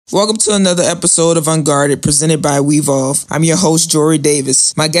Welcome to another episode of Unguarded, presented by Wevolve. I'm your host, Jory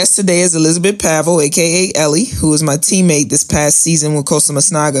Davis. My guest today is Elizabeth Pavel, aka Ellie, who was my teammate this past season with Costa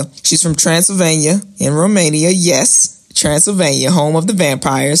Masnaga. She's from Transylvania in Romania, yes, Transylvania, home of the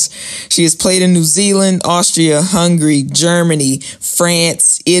vampires. She has played in New Zealand, Austria, Hungary, Germany,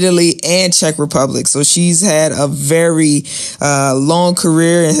 France, Italy, and Czech Republic. So she's had a very long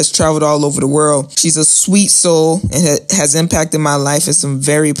career and has traveled all over the world. She's a sweet soul and has impacted my life in some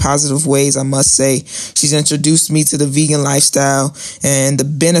very positive ways, I must say. She's introduced me to the vegan lifestyle and the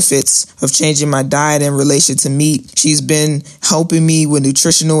benefits of changing my diet in relation to meat. She's been helping me with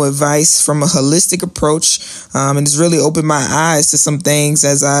nutritional advice from a holistic approach, and it's really opened my eyes to some things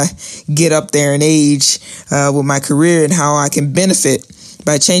as I get up there in age with my career and how I can benefit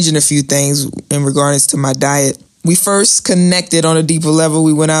by changing a few things in regards to my diet. We first connected on a deeper level.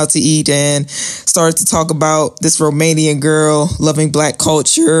 We went out to eat and started to talk about this Romanian girl loving Black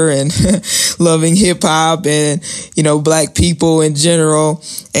culture and loving hip hop and, Black people in general.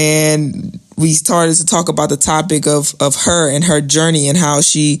 And we started to talk about the topic of her and her journey and how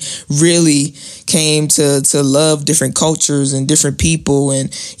she really came to love different cultures and different people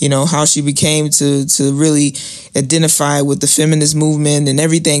and, how she became to really identify with the feminist movement and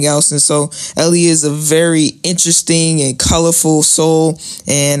everything else. And so Ellie is a very interesting and colorful soul,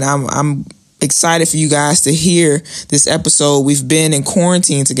 and I'm excited for you guys to hear this episode. We've been in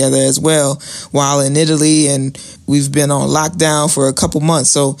quarantine together as well while in Italy, and we've been on lockdown for a couple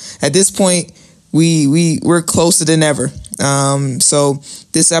months. So at this point, we're closer than ever. So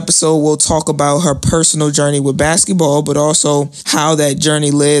this episode will talk about her personal journey with basketball, but also how that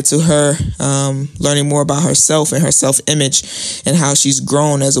journey led to her learning more about herself and her self-image and how she's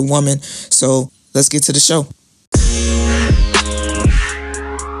grown as a woman. So let's get to the show.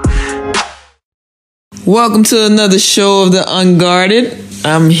 Welcome to another show of The Unguarded.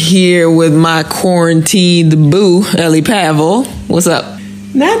 I'm here with my quarantined boo, Ellie Pavel. What's up?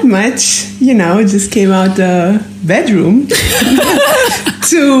 Not much, just came out the bedroom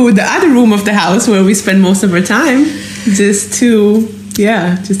to the other room of the house where we spend most of our time just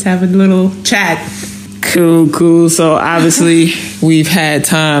have a little chat. Cool. So obviously we've had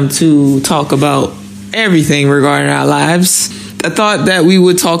time to talk about everything regarding our lives. I thought that we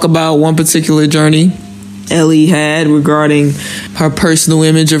would talk about one particular journey Ellie had regarding her personal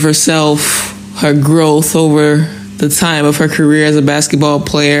image of herself, her growth over the time of her career as a basketball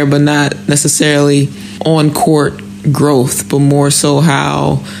player, but not necessarily on court growth, but more so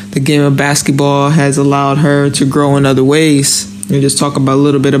how the game of basketball has allowed her to grow in other ways. And just talk about a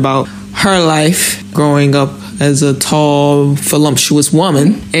little bit about her life growing up as a tall, voluptuous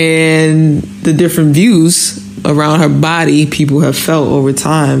woman and the different views around her body people have felt over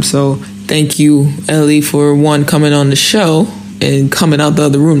time. So thank you, Ellie, for one, coming on the show and coming out the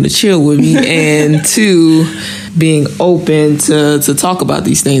other room to chill with me, and two, being open to talk about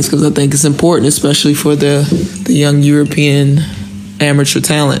these things, because I think it's important, especially for the young European amateur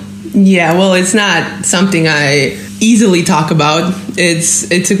talent. Yeah, well, it's not something I easily talk about.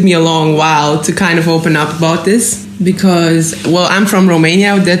 It took me a long while to kind of open up about this because, well, I'm from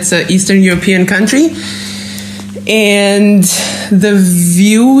Romania. That's an Eastern European country. And the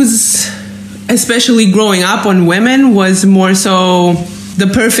views, especially growing up on women, was more so the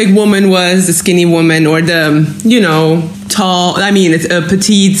perfect woman was the skinny woman or the, tall, it's a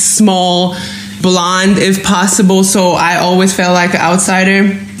petite, small, blonde if possible. So I always felt like an outsider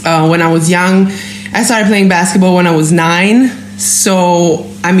when I was young. I started playing basketball when I was 9. So,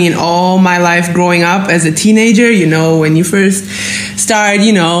 all my life growing up as a teenager, when you first start,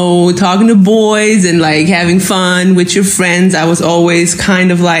 talking to boys and like having fun with your friends, I was always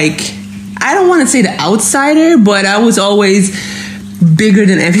kind of like, I don't want to say the outsider, but I was always bigger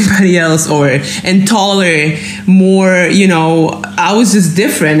than everybody else and taller, more, I was just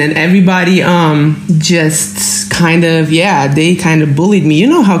different, and everybody just kind of, they kind of bullied me. You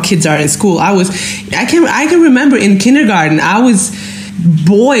know how kids are in school. I can remember in kindergarten,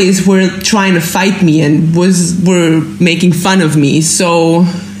 boys were trying to fight me and were making fun of me. So,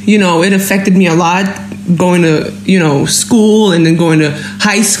 it affected me a lot going to, school and then going to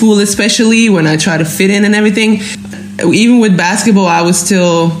high school, especially when I try to fit in and everything. Even with basketball, I was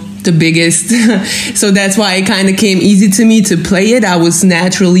still the biggest. So that's why it kind of came easy to me to play it. I was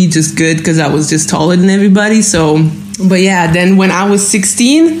naturally just good because I was just taller than everybody. So, but yeah, then when I was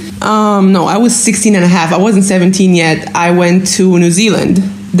 16, I was 16 and a half. I wasn't 17 yet. I went to New Zealand.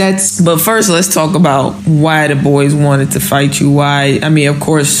 But first, let's talk about why the boys wanted to fight you. Why? Of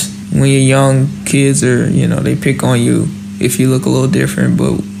course, when you're young, kids are, they pick on you if you look a little different.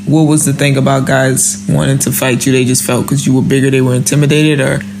 But what was the thing about guys wanting to fight you? They just felt because you were bigger, they were intimidated,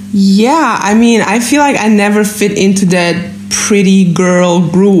 or Yeah, I mean, I feel like I never fit into that pretty girl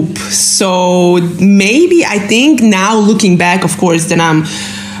group. So maybe I think now looking back, of course, that I'm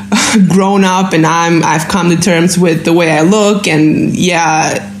grown up and I've come to terms with the way I look, and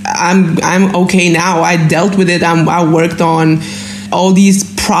yeah, I'm okay now. I dealt with it. I worked on all these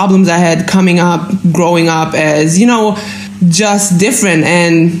problems I had coming up, growing up as, you know, just different.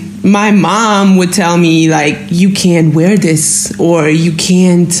 And my mom would tell me, like, you can't wear this, or you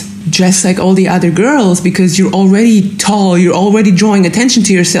can't dress like all the other girls because you're already tall, you're already drawing attention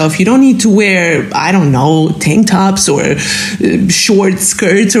to yourself. You don't need to wear, I don't know, tank tops or short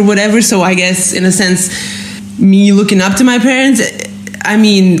skirts or whatever. So I guess in a sense, me looking up to my parents, I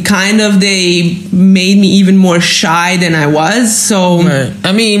mean, kind of, they made me even more shy than I was. So right.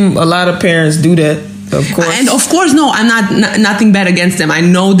 I mean, a lot of parents do that, of course. And of course, no, I'm nothing bad against them. I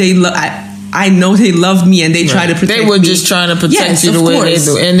know they I know they loved me and they try to protect me. They were just trying to protect you the way they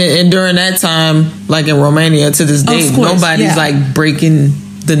do. And during that time, like in Romania to this day, nobody's like breaking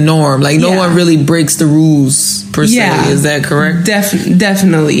the norm. Like no one really breaks the rules per se. Is that correct?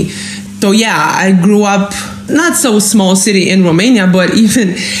 Definitely. So yeah, I grew up not so small city in Romania, but even,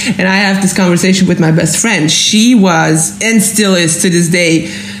 and I have this conversation with my best friend. She was and still is to this day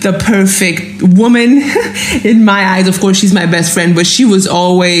the perfect woman in my eyes. Of course, she's my best friend, but she was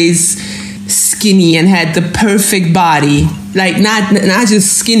always skinny and had the perfect body. Like not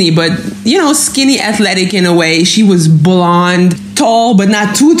just skinny, but you know, skinny, athletic in a way. She was blonde, tall, but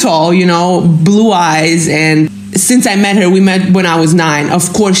not too tall, you know, blue eyes. And since I met her, we met when I was 9.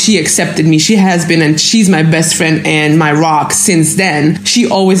 Of course, she accepted me. She has been, and she's my best friend and my rock since then. She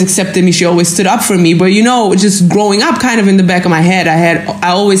always accepted me. She always stood up for me. But, you know, just growing up, kind of in the back of my head, I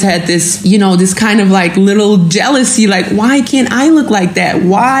always had this, you know, this kind of like little jealousy. Like, why can't I look like that?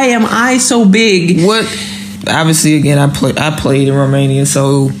 Why am I so big? What? Obviously, again, I played in Romania,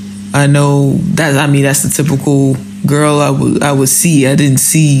 so I know that. I mean, that's the typical girl I would see. I didn't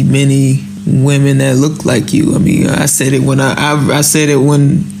see many women that look like you. I mean, I said it when I said it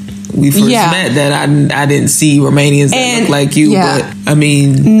when we first met, that I didn't see Romanians that look like you. But I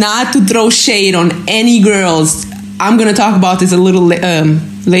mean, not to throw shade on any girls. I'm gonna talk about this a little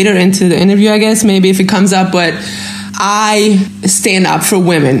later into the interview, I guess, maybe if it comes up. But I stand up for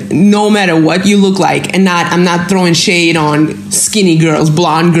women, no matter what you look like, and I'm not throwing shade on skinny girls,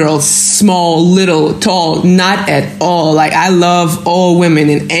 blonde girls, small, little, tall, not at all. Like, I love all women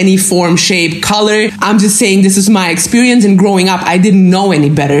in any form, shape, color. I'm just saying this is my experience, and growing up, I didn't know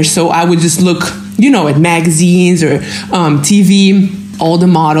any better, so I would just look, you know, at magazines or TV. All the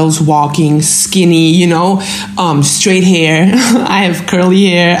models walking skinny, you know, straight hair. I have curly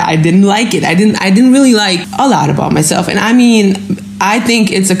hair. I didn't like it. I didn't really like a lot about myself. And I mean, I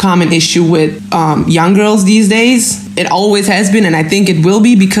think it's a common issue with young girls these days. It always has been, and I think it will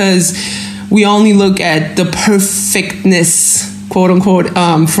be, because we only look at the perfectness, quote unquote,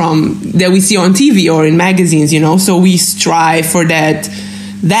 from that we see on TV or in magazines, you know. So we strive for that,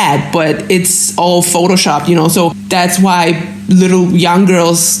 but it's all photoshopped, you know. So that's why little young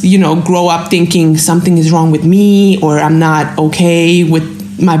girls, you know, grow up thinking something is wrong with me, or I'm not okay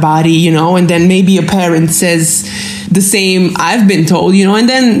with my body, you know. And then maybe a parent says the same, I've been told, you know, and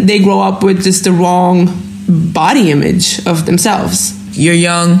then they grow up with just the wrong body image of themselves. You're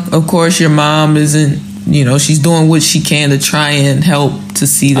young, of course. Your mom isn't, you know, she's doing what she can to try and help to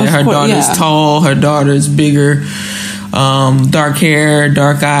see that her daughter's tall, her daughter's bigger, dark hair,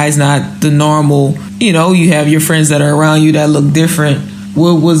 dark eyes, not the normal. You know, you have your friends that are around you that look different.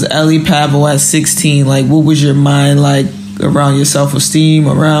 What was Ellie Pavel at 16? Like, what was your mind like around your self-esteem,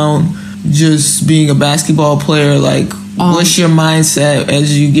 around just being a basketball player? Like, what's your mindset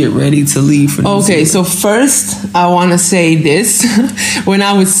as you get ready to leave for New Zealand? So first, I want to say this. When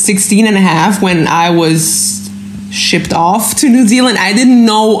I was 16 and a half, when I was shipped off to New Zealand, I didn't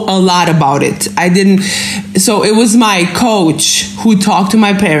know a lot about it. So it was my coach who talked to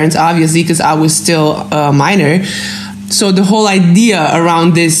my parents, obviously, because I was still a minor. So the whole idea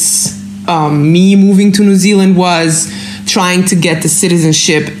around this, me moving to New Zealand, was trying to get the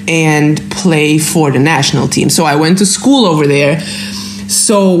citizenship and play for the national team. So I went to school over there.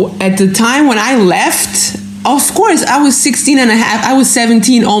 So at the time when I left, of course, I was 16 and a half. I was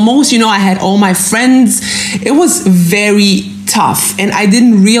 17 almost. You know, I had all my friends. It was very tough. And I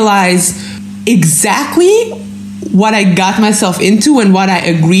didn't realize exactly what I got myself into and what I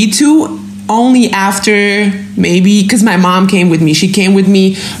agreed to only after, maybe, because my mom came with me. She came with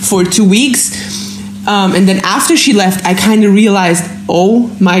me for 2 weeks. And then after she left, I kind of realized, oh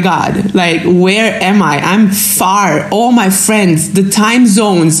my God, like, where am I? I'm far. All my friends, the time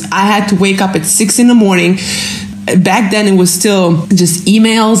zones, I had to wake up at 6 a.m. back then it was still just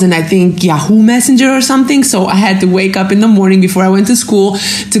emails and I think Yahoo Messenger or something. So I had to wake up in the morning before I went to school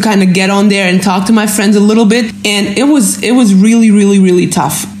to kind of get on there and talk to my friends a little bit. And it was really, really, really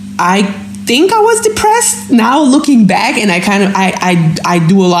tough. I think I was depressed now looking back, and I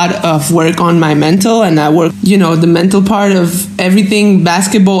do a lot of work on my mental, and I work, the mental part of everything,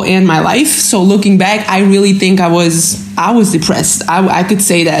 basketball and my life. So looking back, I really think I was depressed. I could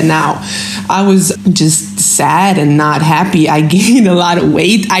say that now. I was just sad and not happy. I gained a lot of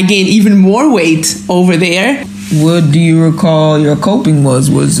weight. I gained even more weight over there. What do you recall your coping was?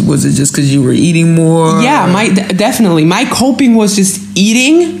 Was it just because you were eating more? Yeah, definitely. My coping was just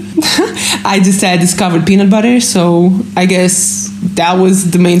eating. I just had discovered peanut butter, so I guess that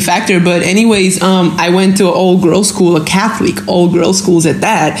was the main factor. But anyways, I went to an old girls school, a Catholic old girls schools at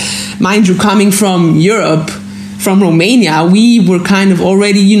that. Mind you, coming from Europe, from Romania, we were kind of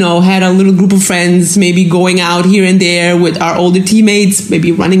already, had a little group of friends, maybe going out here and there with our older teammates,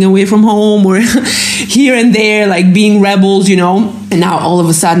 maybe running away from home or here and there, like being rebels, And now all of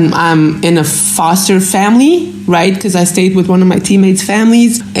a sudden I'm in a foster family, right? Because I stayed with one of my teammates'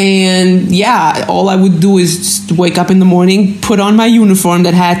 families. And yeah, all I would do is just wake up in the morning, put on my uniform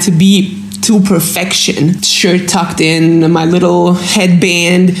that had to be to perfection. Shirt tucked in, my little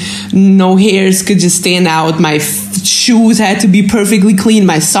headband, no hairs could just stand out. My shoes had to be perfectly clean.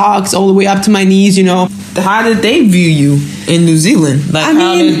 My socks all the way up to my knees, How did they view you in New Zealand?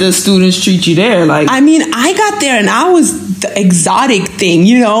 How did the students treat you there? I got there and I was the exotic thing,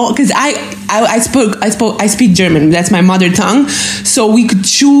 because I speak German. That's my mother tongue. So we could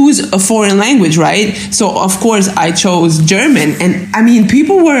choose a foreign language, right? So of course I chose German. And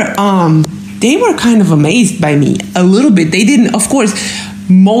people were, they were kind of amazed by me a little bit. They didn't, of course,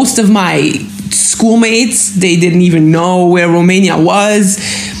 most of my schoolmates, they didn't even know where Romania was.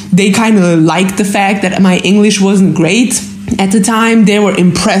 They kind of liked the fact that my English wasn't great. At the time, they were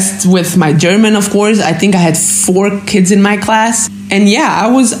impressed with my German, of course. I think I had 4 kids in my class. And yeah,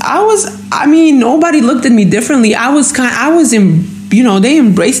 nobody looked at me differently. They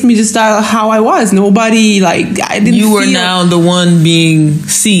embraced me just how I was. Nobody, I didn't You were now the one being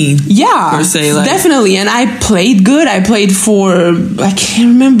seen. Yeah, per se, definitely. And I played good. I played for, I can't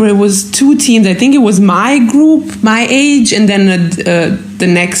remember, it was 2 teams. I think it was my group, my age, and then the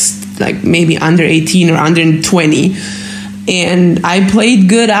next, maybe under 18 or under 20. And I played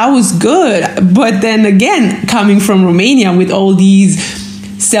good. I was good. But then again, coming from Romania with all these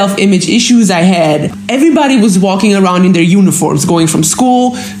self-image issues I had, everybody was walking around in their uniforms, going from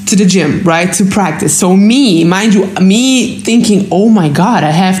school to the gym, right, to practice. So me thinking, oh my God,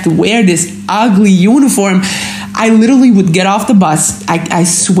 I have to wear this ugly uniform. I literally would get off the bus. I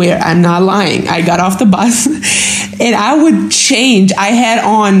swear, I'm not lying. I got off the bus and I would change. I had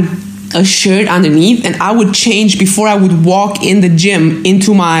on a shirt underneath and I would change before I would walk in the gym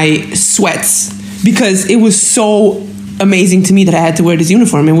into my sweats, because it was so amazing to me that I had to wear this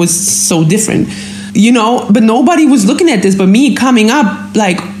uniform. It was so different, but nobody was looking at this but me coming up,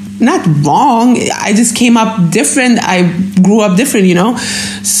 not wrong. I just came up different. I grew up different,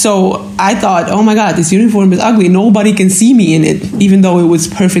 So I thought, oh my God, this uniform is ugly. Nobody can see me in it, even though it was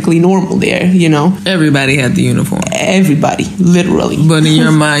perfectly normal there, Everybody had the uniform. Everybody, literally. But in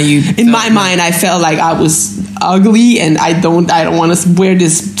your mind, in my mind, I felt like I was ugly, and I don't want to wear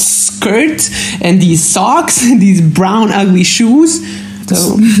this skirt and these socks and these brown ugly shoes.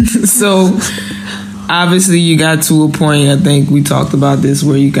 So obviously you got to a point, I think we talked about this,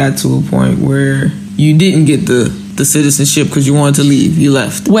 where you got to a point where you didn't get the citizenship because you wanted to leave. You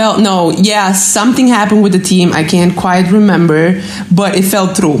left. Well, no, yeah, something happened with the team. I can't quite remember, but it fell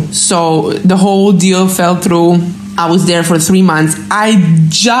through. So the whole deal fell through. I was there for 3 months. I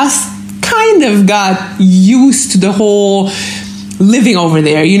just kind of got used to the whole living over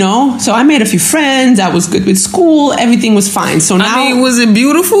there, So I made a few friends. I was good with school. Everything was fine. So now, was it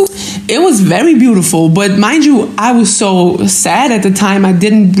beautiful? It was very beautiful. But mind you, I was so sad at the time. I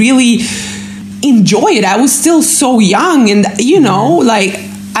didn't really enjoy it. I was still so young, and I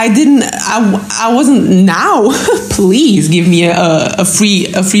wasn't. Now please give me a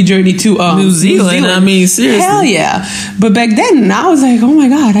free journey to New Zealand. I mean, seriously, hell yeah. But back then I was like, oh my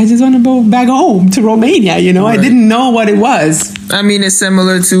God, I just want to go back home to Romania. Right. I didn't know what it was. I mean, it's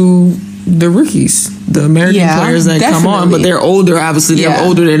similar to the rookies, the American players that come on, but they're older. Obviously they're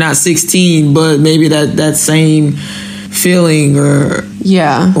older. They're not 16, but maybe that same feeling or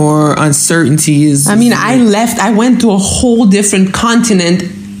uncertainty is. I mean, I went to a whole different continent,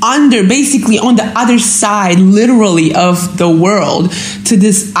 basically on the other side, literally, of the world, to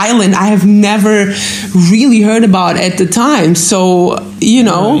this island I have never really heard about at the time. So,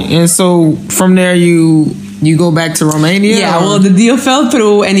 And so from there you You go back to Romania? Yeah, well, the deal fell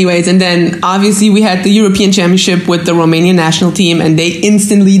through anyways. And then obviously we had the European Championship with the Romanian national team, and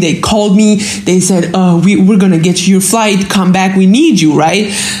they called me. They said, we're going to get you your flight. Come back. We need you,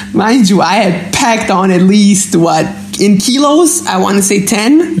 right? Mind you, I had packed on at least, in kilos? I want to say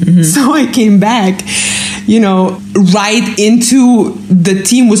 10. Mm-hmm. So I came back, right into the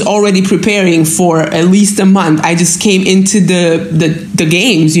team was already preparing for at least a month. I just came into the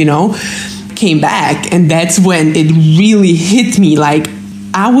games, came back, and that's when it really hit me. Like,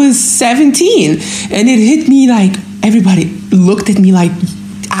 I was 17 and it hit me like everybody looked at me like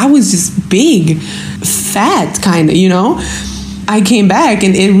I was just big, fat, kind of, I came back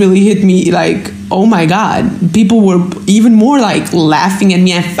and it really hit me like, oh my God, people were even more like laughing at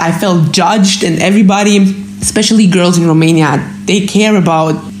me. I felt judged, and everybody, especially girls in Romania, they care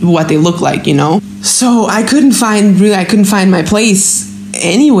about what they look like, So I couldn't find my place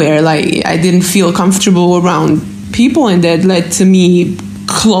anywhere. Like, I didn't feel comfortable around people, and that led to me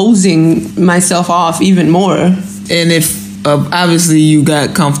closing myself off even more. And if obviously you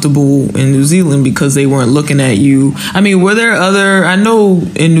got comfortable in New Zealand because they weren't looking at you. I mean, were there I know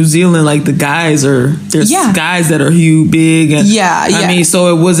in New Zealand, like there's guys that are huge, big. And, I mean,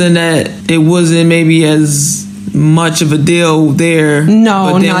 so it wasn't maybe as much of a deal there.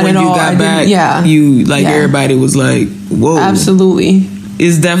 No, but then not when at you all. got back, everybody was like, whoa. Absolutely.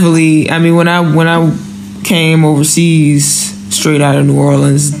 It's definitely, I mean, when I came overseas straight out of New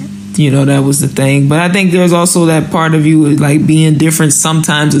Orleans, that was the thing. But I think there's also that part of you, like, being different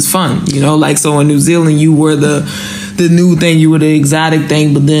sometimes is fun, like, so in New Zealand you were the new thing, you were the exotic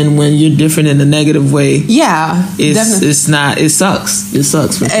thing, but then when you're different in a negative way, it sucks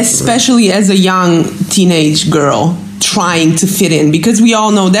especially as a young teenage girl trying to fit in, because we all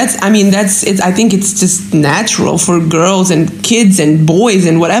know I think it's just natural for girls and kids and boys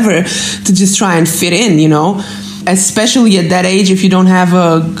and whatever to just try and fit in, especially at that age. If you don't have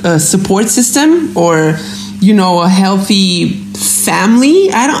a support system or a healthy family.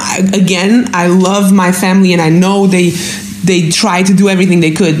 I love my family, and I know they try to do everything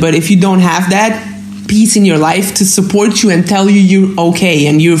they could, but if you don't have that piece in your life to support you and tell you you're okay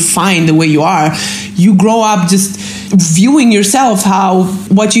and you're fine the way you are, you grow up just viewing yourself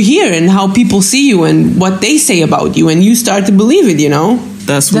what you hear and how people see you and what they say about you, and you start to believe it,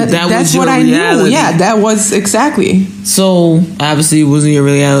 That's what I reality. knew. Yeah, that was exactly. So obviously it wasn't your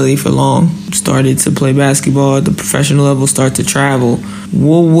reality for long. Started to play basketball at the professional level, start to travel.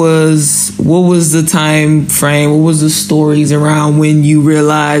 What was the time frame? What was the stories around when you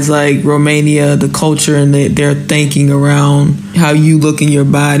realized, like, Romania, the culture and their thinking around how you look in your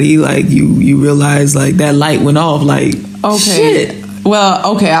body? Like, you realize, like, that light went off. Like, okay. Shit.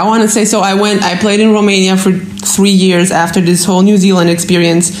 Well, okay, I want to say, so I played in Romania for 3 years after this whole New Zealand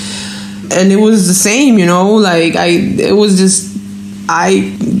experience, and it was the same,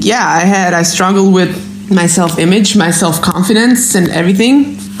 I struggled with my self-image, my self-confidence and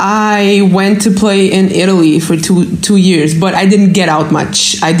everything. I went to play in Italy for two years, but I didn't get out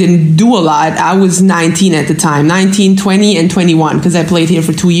much. I didn't do a lot. I was 19 at the time, 19, 20, and 21, because I played here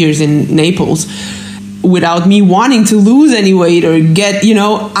for 2 years in Naples. Without me wanting to lose any weight or get,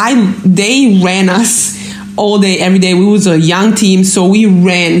 they ran us all day, every day. We was a young team, so we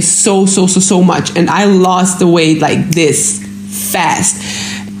ran so much, and I lost the weight like this fast.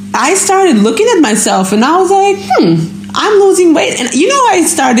 I started looking at myself, and I was like, I'm losing weight, and I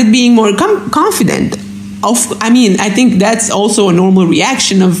started being more confident. I think that's also a normal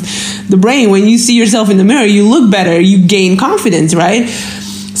reaction of the brain. When you see yourself in the mirror, you look better, you gain confidence, right?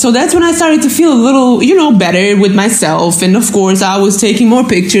 So that's when I started to feel a little, better with myself. And of course, I was taking more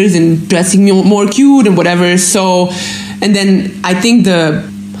pictures and dressing more cute and whatever. So, and then I think the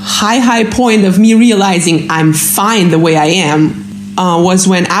high point of me realizing I'm fine the way I am was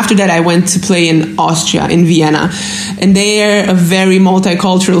when after that I went to play in Austria, in Vienna. And they're a very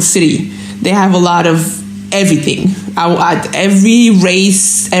multicultural city. They have a lot of everything. Every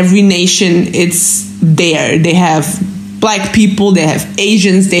race, every nation, it's there. They have Black people, they have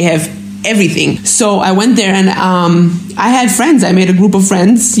Asians, they have everything. So I went there, and I had friends. I made a group of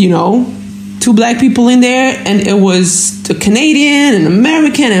friends, 2 Black people in there, and it was a Canadian and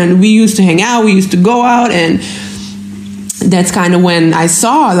American, and we used to hang out, we used to go out, and that's kind of when I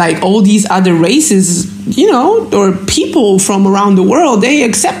saw, like, all these other races, or people from around the world, they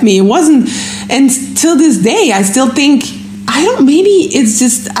accept me. It wasn't, and till this day, I still think, maybe it's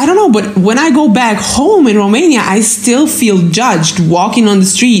just, I don't know, but when I go back home in Romania, I still feel judged walking on the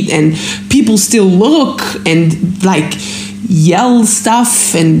street, and people still look and, like, yell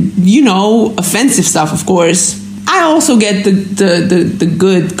stuff and, offensive stuff, of course. I also get the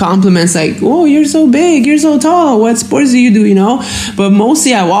good compliments like, oh, you're so big, you're so tall, what sports do you do, you know? But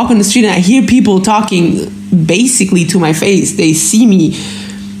mostly I walk on the street and I hear people talking basically to my face. They see me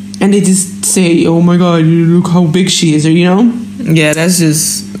and they just say, oh my God, look how big she is, or, you know? Yeah, that's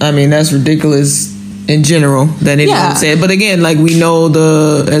just, I mean, that's ridiculous in general that anyone said. But again, like we know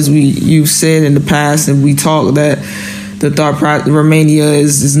you've said in the past and we talk that the thought Romania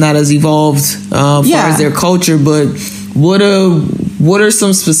is not as evolved far as their culture, but what are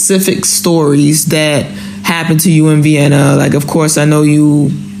some specific stories that happened to you in Vienna? Like, of course, I know you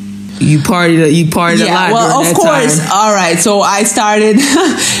partied a lot. Well, of course. Time. All right. So I started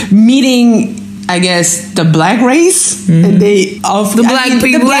meeting, I guess, the black race, and the black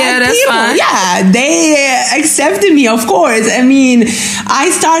people. That's fine. Yeah, they accepted me, of course. I mean, I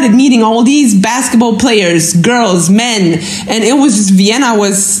started meeting all these basketball players, girls, men, and it was just Vienna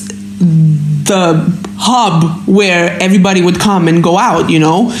was the hub where everybody would come and go out, you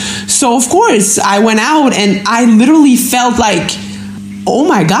know. So of course, I went out and I literally felt like, oh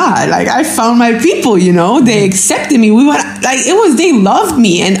my God, like I found my people, you know, they accepted me. We went, like, they loved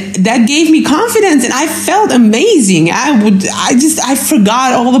me, and that gave me confidence, and I felt amazing. I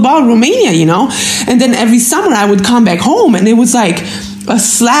forgot all about Romania, you know, and then every summer I would come back home and it was like a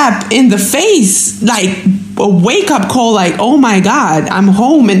slap in the face, like a wake up call, like, oh my God, I'm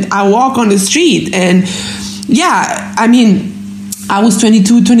home and I walk on the street. And yeah, I mean, I was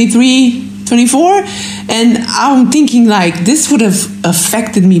 22, 23, 24, and I'm thinking like this would have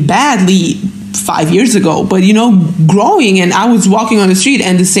affected me badly 5 years ago, but you know, growing, and I was walking on the street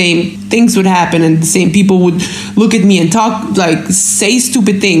and the same things would happen and the same people would look at me and talk, like, say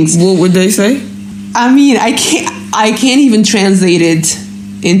stupid things. What would they say? I mean, I can't even translate it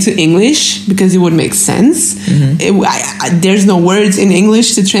into English because it would make sense. There's no words in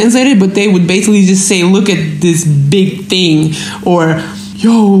English to translate it, but they would basically just say, look at this big thing, or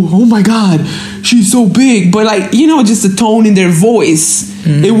yo, oh my God, she's so big. But like, you know, just the tone in their voice.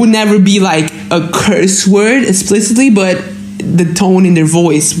 It would never be like a curse word explicitly, but the tone in their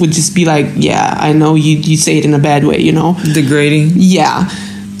voice would just be like, yeah, I know you say it in a bad way, you know? Degrading. Yeah.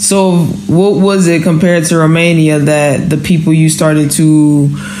 So what was it compared to Romania that the people you started to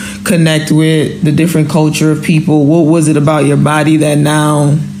connect with, the different culture of people, what was it about your body that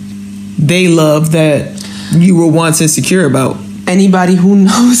now they love that you were once insecure about? Anybody who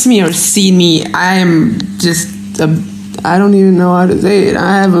knows me or seen me, I'm just I don't even know how to say it.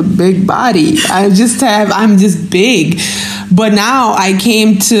 I have a big body. I'm just big. But now I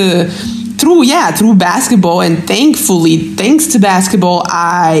came through basketball, and thankfully, thanks to basketball,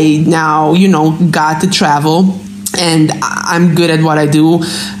 I now, you know, got to travel, and I'm good at what I do.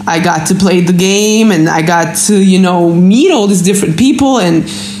 I got to play the game, and I got to, you know, meet all these different people, and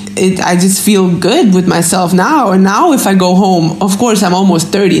I just feel good with myself now. And now if I go home, of course, I'm almost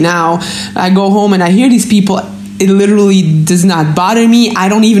 30 now, I go home and I hear these people, it literally does not bother me. I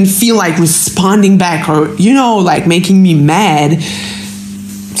don't even feel like responding back or, you know, like making me mad.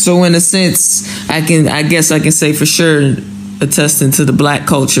 So in a sense, I guess I can say for sure, attesting to the black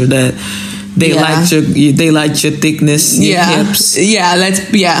culture, that they liked your thickness, your hips. Yeah,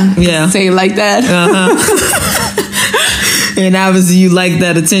 say it like that. And obviously you like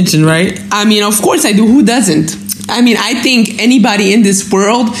that attention, right? I mean, of course I do. Who doesn't? I mean, I think anybody in this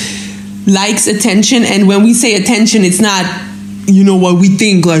world likes attention. And when we say attention, it's not, you know, what we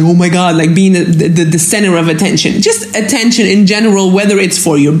think, like, oh my God, like being the center of attention. Just attention in general, whether it's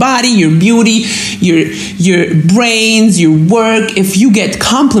for your body, your beauty, your brains, your work. If you get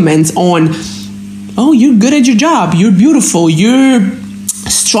compliments on, oh, you're good at your job, you're beautiful, you're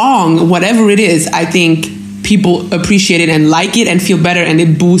strong, whatever it is, I think people appreciate it and like it and feel better, and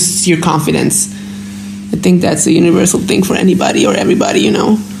it boosts your confidence. I think that's a universal thing for anybody or everybody, you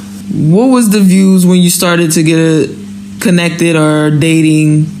know. What was the views when you started to get connected or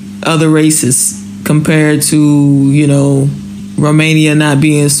dating other races compared to, you know, Romania not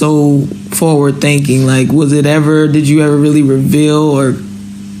being so forward thinking? Like, did you ever really reveal or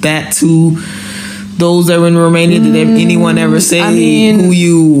that to those that were in Romania? Did anyone ever say who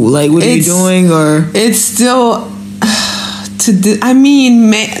you, like, what are you doing? Or it's still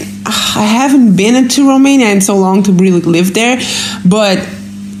I haven't been to Romania in so long to really live there, but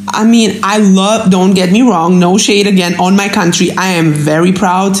I mean, don't get me wrong, no shade again on my country. I am very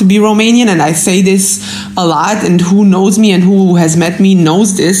proud to be Romanian, and I say this a lot, and who knows me and who has met me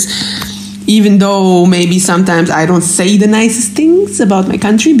knows this. Even though maybe sometimes I don't say the nicest things about my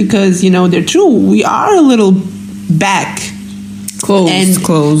country because, you know, they're true. We are a little back.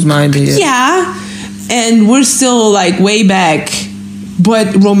 Closed-minded. Yeah. And we're still like way back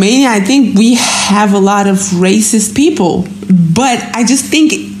But Romania, I think we have a lot of racist people. But I just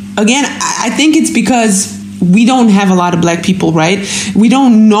think, again, I think it's because we don't have a lot of black people, right? We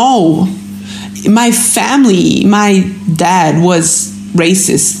don't know. My family, my dad was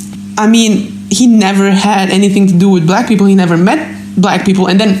racist. I mean, he never had anything to do with black people. He never met black people.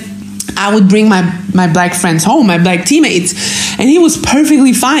 And then I would bring my black friends home, my black teammates, and he was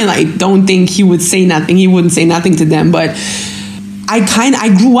perfectly fine. Like, don't think he would say nothing. He wouldn't say nothing to them. But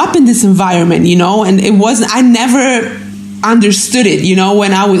I grew up in this environment, you know, and I never understood it, you know.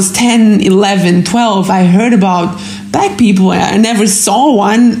 When I was 10, 11, 12, I heard about black people. I never saw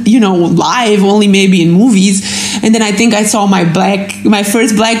one, you know, live, only maybe in movies. And then I think I saw my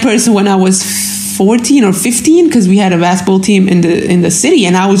first black person when I was 14 or 15, because we had a basketball team in the city,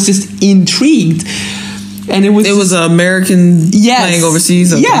 and I was just intrigued. And it was an American playing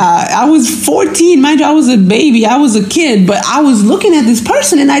overseas. Okay. Yeah, I was 14. Mind you, I was a baby. I was a kid, but I was looking at this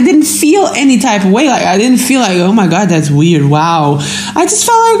person, and I didn't feel any type of way. Like, I didn't feel like, oh my God, that's weird. Wow. I just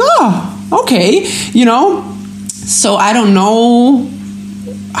felt like, oh, okay, you know. So I don't know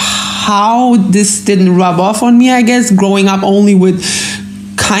how this didn't rub off on me. I guess growing up only with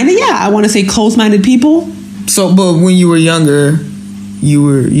kind of, I want to say close-minded people. So, but when you were younger,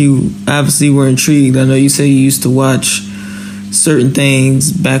 you obviously were intrigued. I know you say you used to watch certain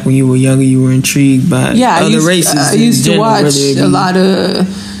things back when you were younger. You were intrigued by other races. I used to watch a lot of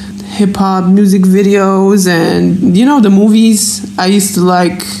hip-hop music videos and, you know, the movies. I used to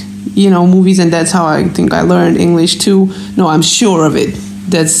like, you know, movies, and that's how I think I learned English too. No, I'm sure of it.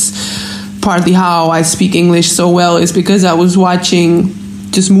 That's partly how I speak English so well, is because I was watching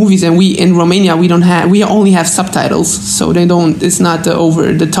just movies, and in Romania we only have subtitles, so it's not the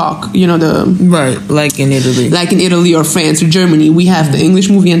over the talk, you know, right, like in Italy or France or Germany, we have the English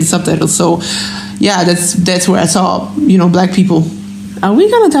movie and the subtitles. So yeah, that's where I saw, you know, black people. Are we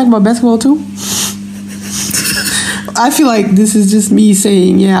gonna talk about basketball too? I feel like this is just me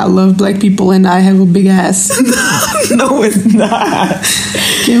saying, I love black people and I have a big ass. No, it's not.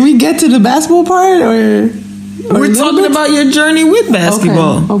 Can we get to the basketball part, or we're talking about your journey with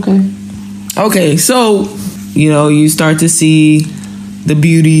basketball? Okay, so, you know, you start to see the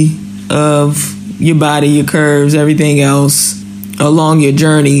beauty of your body, your curves, everything else along your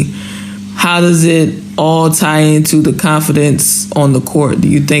journey. How does it all tie into the confidence on the court? Do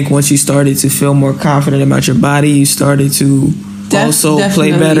you think once you started to feel more confident about your body, you started to also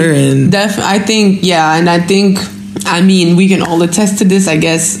play better? And I think, and I think, I mean, we can all attest to this, I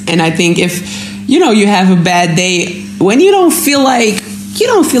guess. And I think if, you know, you have a bad day, when you don't feel like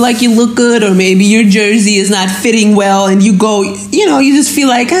you look good, or maybe your jersey is not fitting well, and you go, you know, you just feel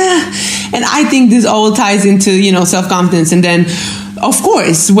like, and I think this all ties into, you know, self-confidence. And then, of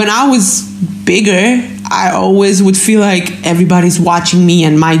course, when I was bigger, I always would feel like everybody's watching me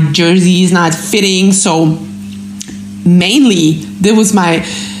and my jersey is not fitting. So mainly, there was my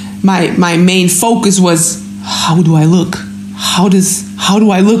main focus was, how do I look? How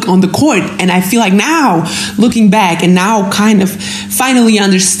do I look on the court? And I feel like now, looking back and now kind of finally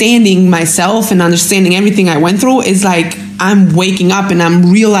understanding myself and understanding everything I went through, is like I'm waking up and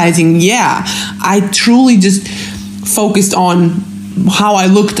I'm realizing, I truly just focused on how I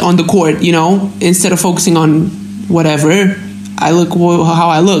looked on the court, you know, instead of focusing on whatever how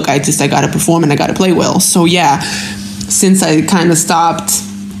I look. I got to perform and I got to play well. So since I kind of stopped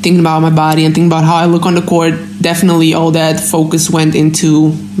thinking about my body and thinking about how I look on the court, definitely all that focus went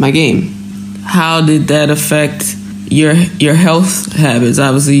into my game. How did that affect your health habits?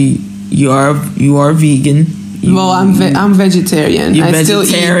 Obviously, you are vegan. I'm vegetarian. You're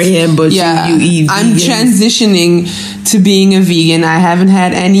vegetarian, but you eat vegan. I'm transitioning to being a vegan. I haven't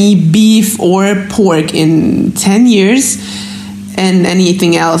had any beef or pork in 10 years, and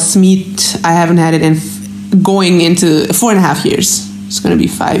anything else, meat, I haven't had it in going into 4.5 years. It's going to be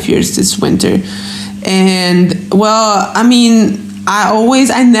 5 years this winter. And, well, I mean,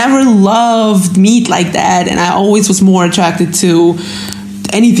 I never loved meat like that, and I always was more attracted to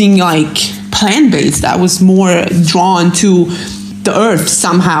anything like plant-based. I was more drawn to the earth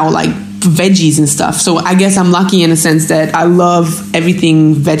somehow, like veggies and stuff. So I guess I'm lucky in a sense that I love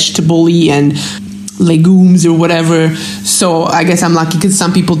everything vegetable-y and legumes or whatever. So I guess I'm lucky, because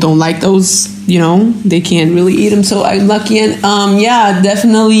some people don't like those, you know, they can't really eat them. So I'm lucky. And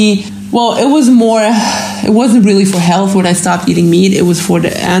definitely, well, it wasn't really for health when I stopped eating meat. It was for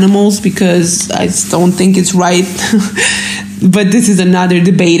the animals, because I just don't think it's right. But this is another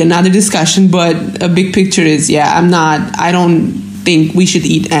debate, another discussion. But a big picture is, I don't think we should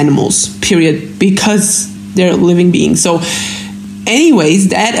eat animals, period, because they're living beings. So anyways,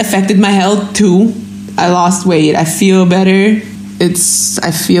 that affected my health too. I lost weight. I feel better.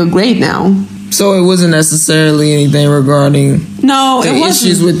 I feel great now. So it wasn't necessarily anything regarding it wasn't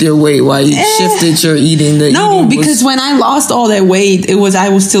issues with your weight while you shifted your eating. Because when I lost all that weight, I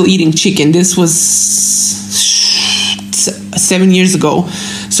was still eating chicken. This was 7 years ago.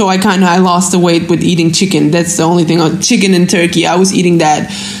 So I lost the weight with eating chicken. That's the only thing. Chicken and turkey, I was eating that.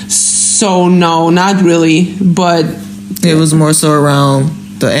 So no, not really. But it was more so around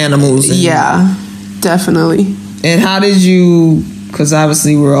the animals. Yeah, definitely. And how did you... Because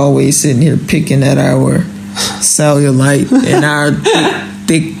obviously we're always sitting here picking at our cellulite and our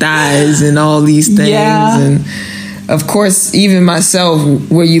thick thighs and all these things. Yeah. And of course, even myself,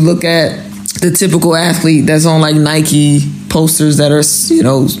 where you look at the typical athlete that's on like Nike posters that are,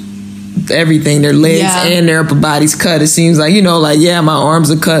 everything, their legs and their upper body's cut. It seems like, my arms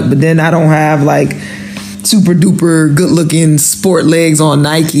are cut, but then I don't have like super duper good looking sport legs on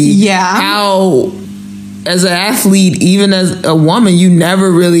Nike. Yeah. How... As an athlete, even as a woman, you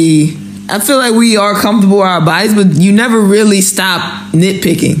never really... I feel like we are comfortable with our bodies, but you never really stop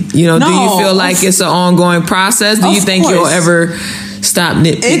nitpicking. Do you feel like it's an ongoing process? Do you think you'll ever stop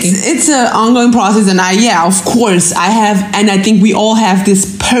nitpicking? It's an ongoing process, and of course, I have, and I think we all have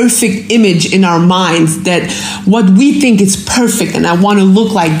this perfect image in our minds that what we think is perfect, and I want to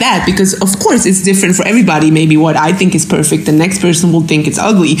look like that, because of course it's different for everybody. Maybe what I think is perfect, the next person will think it's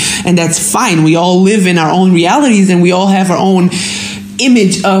ugly, and that's fine. We all live in our own realities, and we all have our own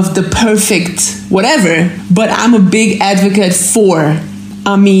image of the perfect whatever. But I'm a big advocate for,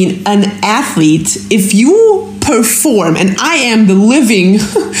 an athlete, if you perform, and I am the living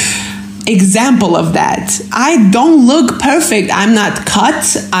example of that. I don't look perfect. I'm not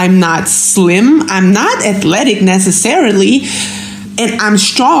cut. I'm not slim. I'm not athletic necessarily. And I'm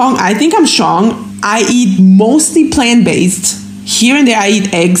strong. I think I'm strong. I eat mostly plant-based. Here and there I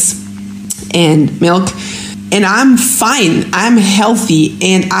eat eggs and milk. And I'm fine. I'm healthy.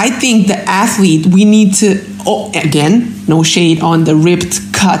 And I think the athlete, we need to, again, no shade on the ripped,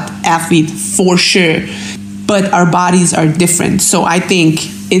 cut athlete for sure. But our bodies are different. So I think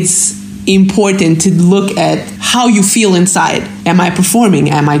it's important to look at how you feel inside. Am I performing?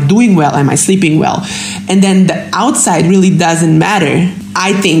 Am I doing well? Am I sleeping well? And then the outside really doesn't matter.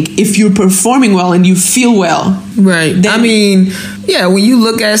 I think if you're performing well and you feel well. Right. When you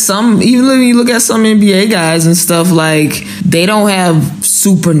look at some NBA guys and stuff, like they don't have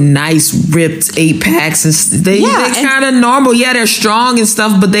super nice ripped 8-packs and they kind of normal. Yeah, they're strong and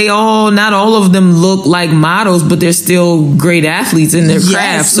stuff, but not all of them look like models, but they're still great athletes in their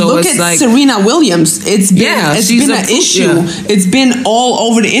craft. So look at like Serena Williams. It's been an issue. Yeah. It's been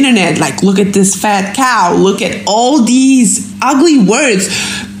all over the internet. Like, look at this fat cow. Look at all these ugly words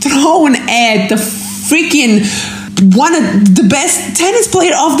thrown at the freaking one of the best tennis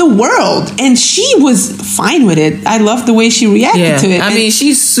player of the world, and she was fine with it. I love the way she reacted to it.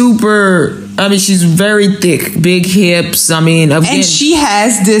 She's very thick, big hips. And she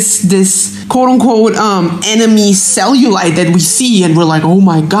has this quote unquote enemy cellulite that we see, and we're like, oh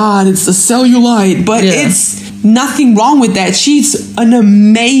my god, it's the cellulite, but it's nothing wrong with that. She's an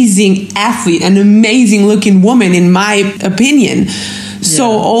amazing athlete, an amazing looking woman, in my opinion. So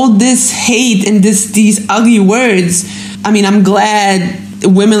all this hate and these ugly words, I'm glad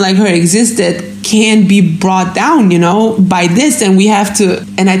women like her exist that can be brought down, by this. And we have to,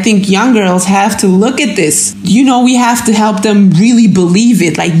 and I think young girls have to look at this. We have to help them really believe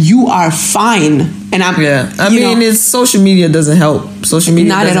it. Like, you are fine. And it's social media doesn't help. Social media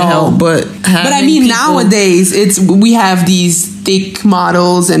not doesn't at all. help. But nowadays we have these thick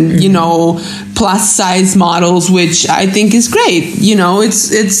models and plus size models, which I think is great.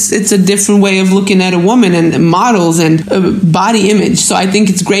 It's a different way of looking at a woman and models and body image. So I think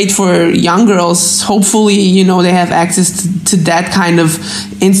it's great for young girls. Hopefully, they have access to that kind of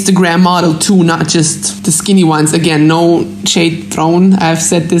Instagram model too, not just the skinny ones. Again, no shade thrown. I've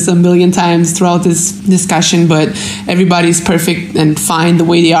said this a million times throughout this discussion, but everybody's perfect and fine the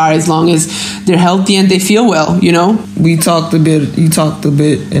way they are, as long as they're healthy and they feel well. You talked a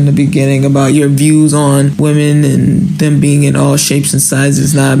bit in the beginning about your views on women and them being in all shapes and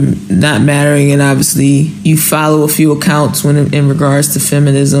sizes not mattering, and obviously you follow a few accounts in regards to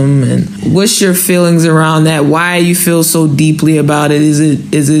feminism. And what's your feelings around that? Why you feel so deeply about it? Is it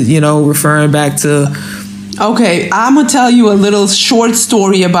referring back to... Okay, I'm gonna tell you a little short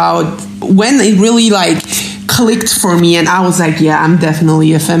story about when it really clicked for me, and I was like, yeah, I'm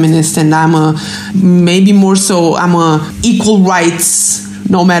definitely a feminist, and I'm a equal rights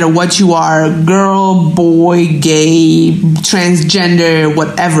no matter what you are, girl, boy, gay, transgender,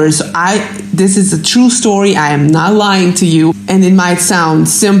 whatever. So this is a true story. I am not lying to you. And it might sound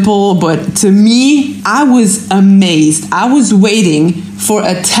simple, but to me, I was amazed. I was waiting for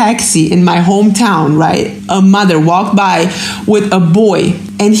a taxi in my hometown, right? A mother walked by with a boy,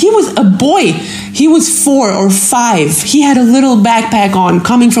 and he was a boy. He was 4 or 5. He had a little backpack on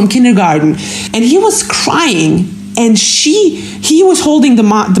coming from kindergarten, and he was crying. And he was holding the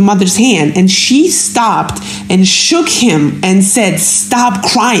mother's hand, and she stopped and shook him and said, "Stop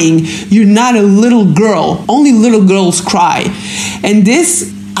crying. You're not a little girl. Only little girls cry." And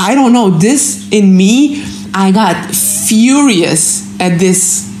this, I don't know, this in me, I got furious at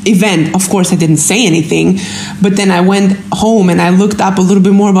this event. Of course, I didn't say anything, but then I went home and I looked up a little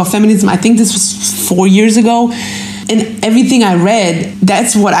bit more about feminism. I think this was 4 years ago. And everything I read,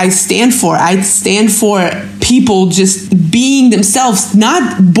 that's what I stand for. I stand for people just being themselves.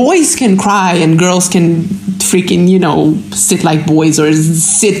 Not boys can cry and girls can freaking, sit like boys or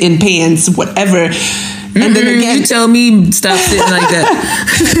sit in pants, whatever. And then again, you tell me stop sitting like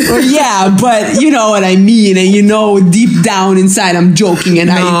that. Or yeah, but you know what I mean, and deep down inside I'm joking. And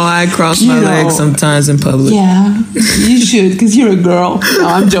I cross my legs sometimes in public. Yeah, you should, because you're a girl. No,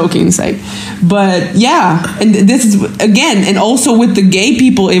 I'm joking. It's like, but yeah, and this is again, and also with the gay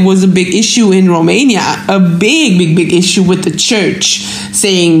people, it was a big issue in Romania, a big issue with the church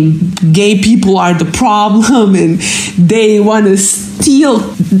saying gay people are the problem and they want to steal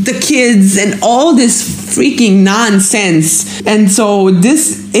the kids and all this freaking nonsense. And so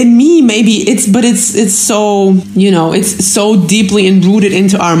this in me, maybe it's so, it's so deeply enrooted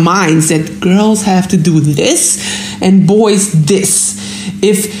into our minds that girls have to do this and boys this.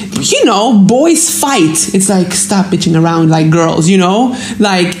 If boys fight, it's like, stop bitching around like girls,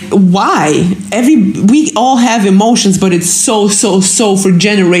 like why? We all have emotions, but it's so for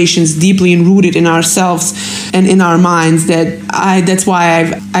generations deeply enrooted in ourselves and in our minds that's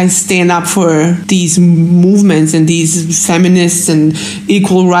why I stand up for these movements and these feminists and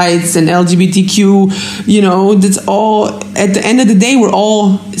equal rights and LGBTQ. That's all. At the end of the day, we're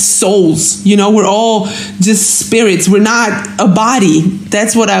all souls. We're all just spirits. We're not a body.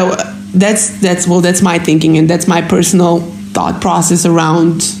 That's my thinking, and that's my personal thought process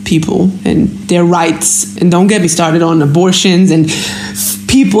around people and their rights. And don't get me started on abortions and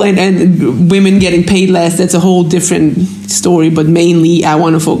people and women getting paid less. That's a whole different story. But mainly, I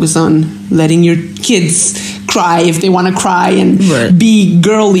want to focus on letting your kids cry if they want to cry, and be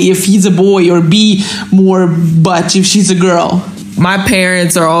girly if he's a boy, or be more butch if she's a girl. My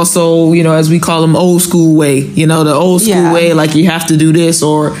parents are also, as we call them, old school way, the old school way, like you have to do this,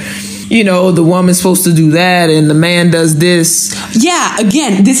 or, the woman's supposed to do that and the man does this. Yeah,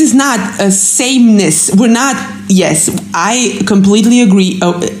 again, this is not a sameness. We're not, yes, I completely agree.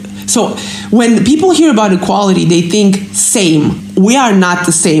 So when people hear about equality, they think same. We are not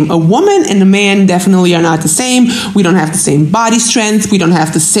the same. A woman and a man definitely are not the same. We don't have the same body strength. We don't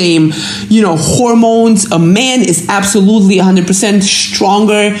have the same, hormones. A man is absolutely 100%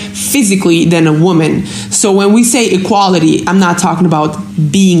 stronger physically than a woman. So when we say equality, I'm not talking about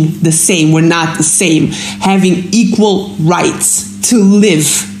being the same. We're not the same. Having equal rights to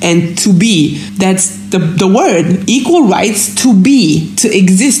live and to be. That's the word. Equal rights to be, to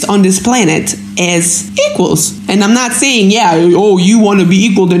exist on this planet as equals. And I'm not saying, you want to be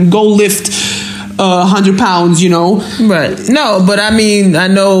equal, then go lift 100 pounds, Right. No, but I mean, I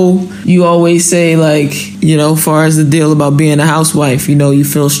know you always say, like, far as the deal about being a housewife, you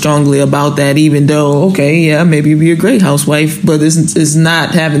feel strongly about that, even though, okay, yeah, maybe you'd be a great housewife, but it's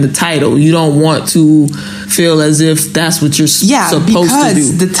not having the title. You don't want to feel as if that's what you're supposed to do. Yeah,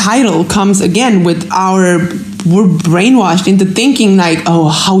 because the title comes again with we're brainwashed into thinking like, oh,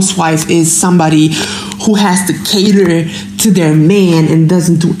 a housewife is somebody who has to cater to their man and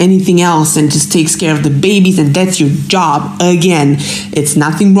doesn't do anything else and just takes care of the babies, and that's your job. Again, it's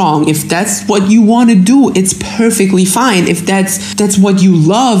nothing wrong. If that's what you want to do, it's perfectly fine. If that's what you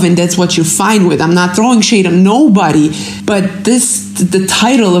love and that's what you're fine with. I'm not throwing shade on nobody, but the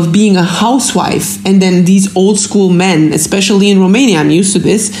title of being a housewife, and then these old school men, especially in Romania, I'm used to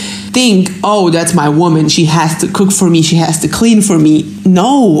this, think, oh, that's my woman. She has to cook for me. She has to clean for me.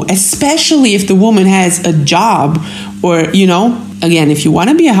 No, especially if the woman has a job, or, again, if you want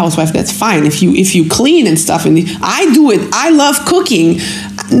to be a housewife, that's fine. If you clean and stuff, and I do it. I love cooking.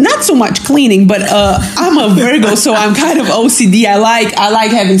 not so much cleaning, but I'm a Virgo, so I'm kind of OCD. I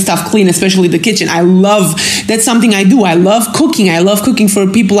like having stuff clean, especially the kitchen. That's something I do. I love cooking. I love cooking for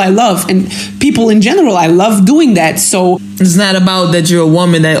people I love and people in general. I love doing that. So it's not about that you're a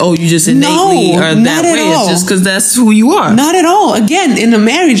woman that, you just innately are that way. It's just because that's who you are. Not at all. Again, in a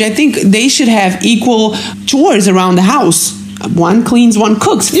marriage, I think they should have equal chores around the house. One cleans, one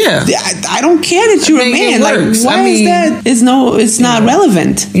cooks. Yeah, I don't care that you're a man. Like, why is that? It's not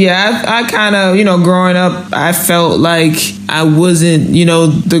relevant. Yeah, I kind of, growing up, I felt like I wasn't,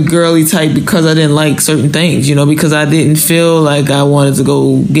 the girly type because I didn't like certain things, because I didn't feel like I wanted to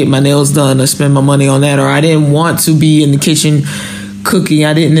go get my nails done or spend my money on that, or I didn't want to be in the kitchen cooking.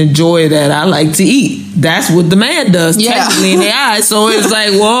 I didn't enjoy that. I like to eat. That's what the man does, technically, in their eyes. So it's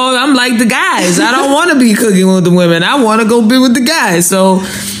like, well, I'm like the guys. I don't want to be cooking with the women. I want to go be with the guys. So,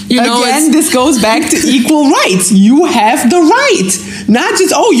 again, this goes back to equal rights. You have the right. Not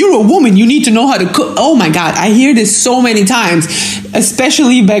just, you're a woman, you need to know how to cook. Oh my God, I hear this so many times,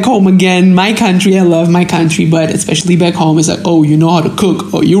 especially back home. Again, my country, I love my country, but especially back home, it's like, you know how to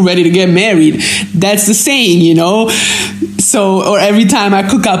cook. You're ready to get married. That's the saying, So, or every time I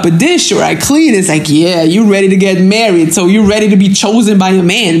cook up a dish or I clean, it's like, yeah, you're ready to get married. So you're ready to be chosen by a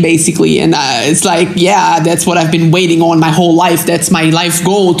man, basically. And it's like, yeah, that's what I've been waiting on my whole life. That's my life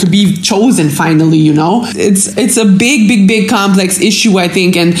goal, to be chosen finally, It's a big complex issue, I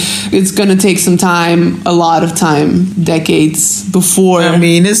think. And it's going to take some time, a lot of time, decades before. I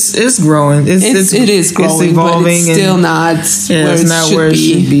mean, it's growing. It is growing. It's evolving. But it's still not where it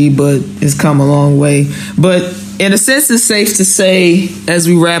should be, but it's come a long way. But in a sense, it's safe to say, as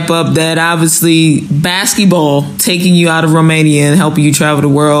we wrap up, that obviously basketball taking you out of Romania and helping you travel the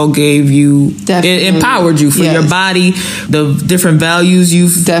world it empowered you for your body, the different values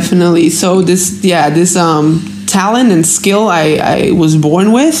you've... Definitely. So this talent and skill I was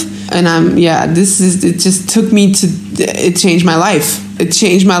born with, and it just took me to... It changed my life. It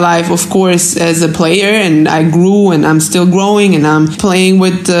changed my life, of course, as a player, and I grew and I'm still growing, and I'm playing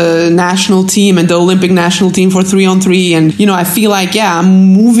with the national team and the Olympic national team for 3-on-3. And, I feel like,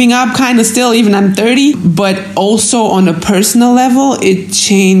 I'm moving up kind of still, even I'm 30, but also on a personal level, it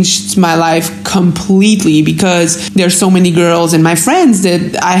changed my life completely, because there's so many girls and my friends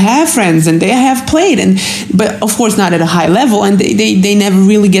that I have friends and they have played, but of course not at a high level, and they never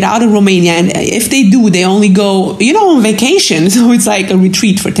really get out of Romania. And if they do, they only go, on vacation. So it's like a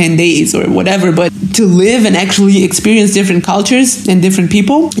retreat for 10 days or whatever. But to live and actually experience different cultures and different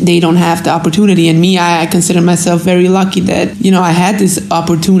people, they don't have the opportunity. And me, I consider myself very lucky that, I had this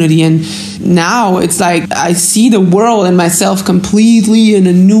opportunity. And now it's like I see the world and myself completely in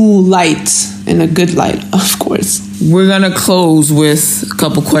a new light, in a good light, of course. We're going to close with a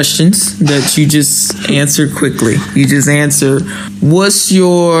couple questions that you just answer quickly. You just answer, what's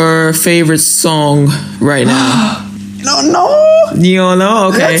your favorite song right now? No. You don't know?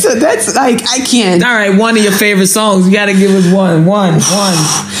 Okay. That's like, I can't. All right, one of your favorite songs. You got to give us one.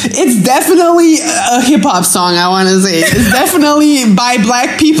 It's definitely a hip-hop song, I want to say. It's definitely by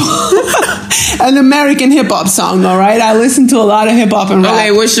Black people. An American hip-hop song, all right? I listen to a lot of hip-hop and rap.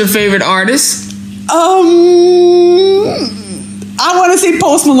 Okay, what's your favorite artist? I want to say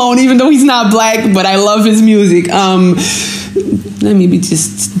Post Malone, even though he's not Black, but I love his music. Let me be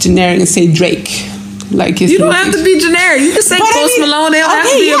just generic and say Drake. You don't have to be generic. You can say Post Malone. They don't have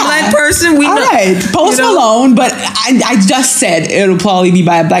to be a Black person. We know. Right, Post Malone, but I just said it'll probably be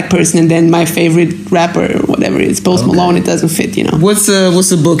by a Black person, and then my favorite rapper or whatever is Post Malone. It doesn't fit, What's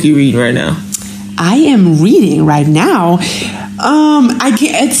the book you read right now? I am reading right now. It's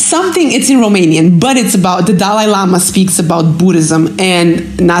in Romanian, but it's about the Dalai Lama speaks about Buddhism,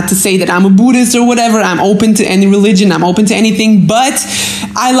 and not to say that I'm a Buddhist or whatever. I'm open to any religion. I'm open to anything, but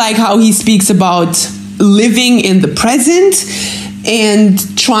I like how he speaks about living in the present and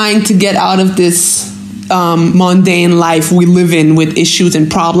trying to get out of this mundane life we live in with issues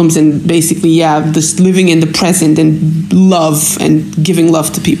and problems, and basically just living in the present and love and giving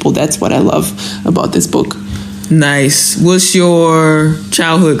love to people. That's what I love about this book. Nice. What's your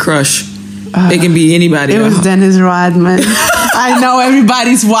childhood crush? It can be anybody. It was Dennis Rodman. I know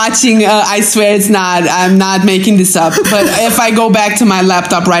everybody's watching. I swear it's not. I'm not making this up. But if I go back to my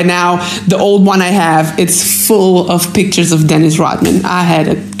laptop right now, the old one I have, it's full of pictures of Dennis Rodman. I had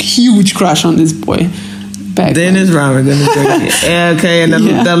a huge crush on this boy back Dennis Rodman. Okay, and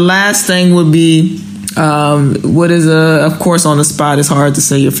the last thing would be, what is of course on the spot, it's hard to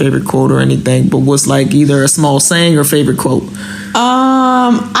say your favorite quote or anything, but what's like either a small saying or favorite quote?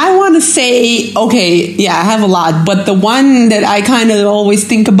 I want to say, I have a lot, but the one that I kind of always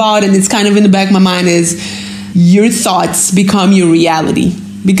think about, and it's kind of in the back of my mind, is your thoughts become your reality.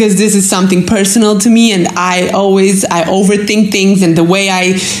 because this is something personal to me, and I overthink things, and the way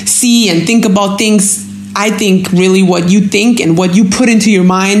I see and think about things, I think really what you think and what you put into your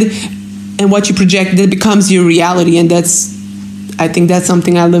mind and what you project, that becomes your reality. And I think that's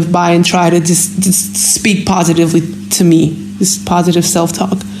something I live by and try to just speak positively to me, this positive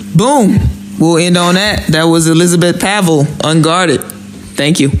self-talk. Boom. We'll end on that. That was Elizabeth Pavel, Unguarded.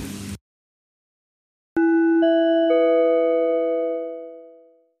 Thank you.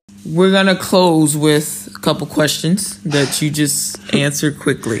 We're going to close with a couple questions that you just answer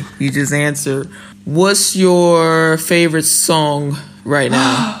quickly. You just answer, what's your favorite song right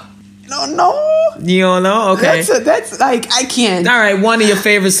now? No. You don't know? Okay. That's like, I can't. All right, one of your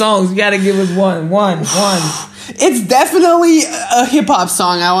favorite songs. You got to give us one. It's definitely a hip-hop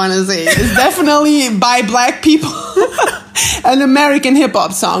song, I want to say. It's definitely by black people. An American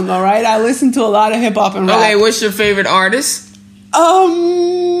hip-hop song, all right? I listen to a lot of hip-hop and rap. Okay, what's your favorite artist? I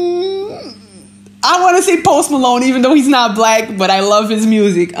want to say Post Malone, even though he's not black, but I love his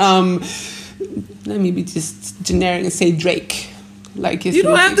music. Let me be just generic and say Drake. Like his you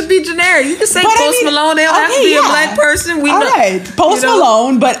don't music. have to be generic. You can say Post Malone. They don't have to be a black person. All right, Post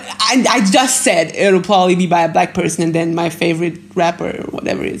Malone, but I just said it'll probably be by a black person, and then my favorite rapper or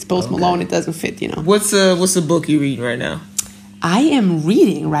whatever it is, Post Malone. It doesn't fit, What's a book you reading right now? I am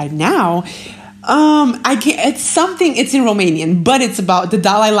reading right now. I can't. It's in Romanian, but it's about the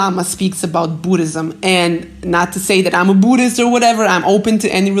Dalai Lama speaks about Buddhism, and not to say that I'm a Buddhist or whatever. I'm open to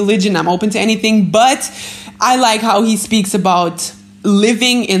any religion. I'm open to anything, but I like how he speaks about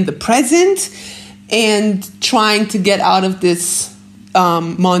living in the present and trying to get out of this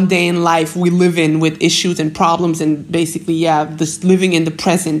mundane life we live in with issues and problems, and basically, this living in the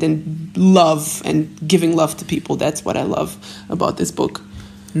present and love and giving love to people. That's what I love about this book.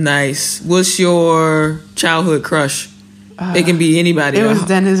 Nice. What's your childhood crush? It can be anybody. It was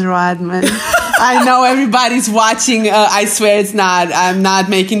Dennis Rodman. I know everybody's watching. I swear it's not. I'm not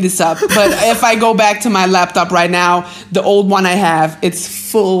making this up. But if I go back to my laptop right now, the old one I have, it's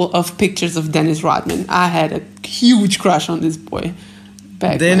full of pictures of Dennis Rodman. I had a huge crush on this boy.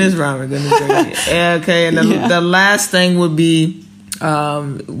 Dennis Rodman. Okay, and the last thing would be,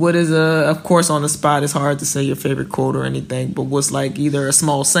 what is of course on the spot, it's hard to say your favorite quote or anything, but what's like either a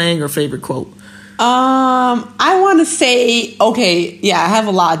small saying or favorite quote? I want to say, I have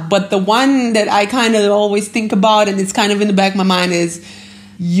a lot, but the one that I kind of always think about, and it's kind of in the back of my mind, is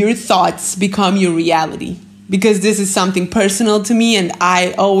your thoughts become your reality. Because this is something personal to me, and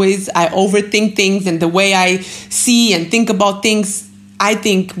I overthink things, and the way I see and think about things, I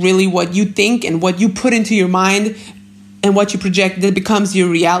think really what you think and what you put into your mind and what you project, that becomes your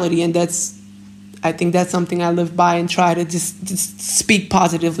reality. And I think that's something I live by and try to just speak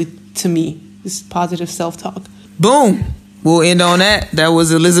positively to me. This positive self-talk. Boom. We'll end on that. That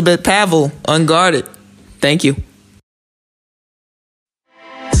was Elizabeth Pavel, Unguarded. Thank you.